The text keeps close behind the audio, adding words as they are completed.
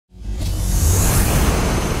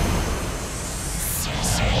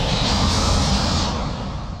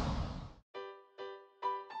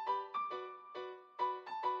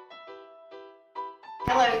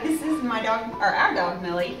my dog, or our dog,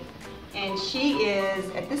 Millie, and she is,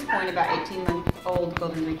 at this point, about 18-month-old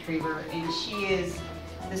golden retriever, and she is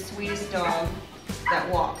the sweetest dog that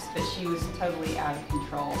walks, but she was totally out of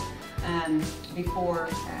control. Before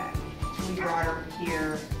we brought her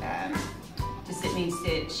here to sit me and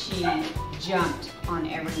sit, she jumped on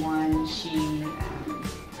everyone. She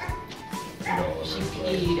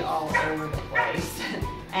peed all over the place.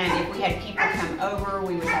 And if we had people come over,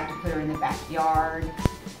 we would have to put her in the backyard.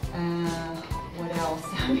 What else?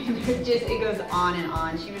 I mean, it goes on and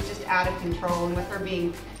on. She was just out of control, and with her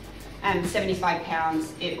being 75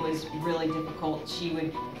 pounds, it was really difficult. She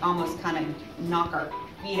would almost kind of knock our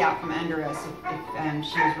feet out from under us if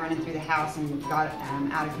she was running through the house and got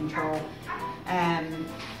out of control.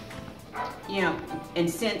 You know, and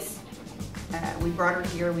since we brought her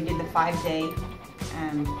here, we did the 5-day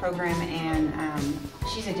program, and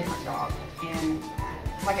she's a different dog. And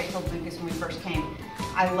like I told Lucas when we first came,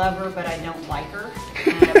 I love her, but I don't like her.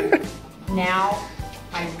 Now,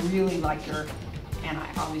 I really like her, and I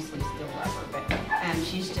obviously still love her, but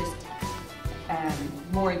she's just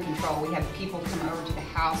more in control. We have people come over to the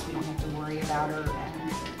house. We don't have to worry about her.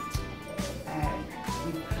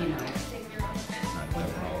 You know,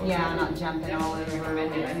 yeah, not jumping all over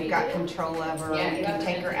her. We've got control of her. We can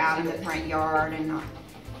take her out in the front yard and not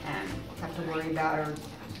have to worry about her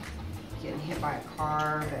getting hit by a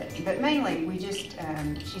car. But mainly, we just,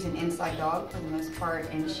 she's an inside dog for the most part,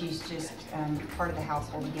 and she's just part of the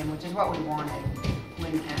household again, which is what we wanted.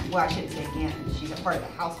 When, well, I shouldn't say again, she's a part of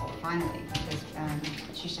the household finally, because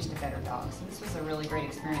she's just a better dog. So this was a really great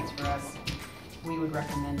experience for us. We would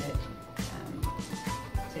recommend it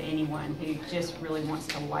to anyone who just really wants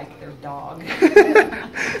to like their dog.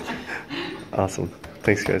 Awesome.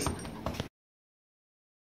 Thanks, guys.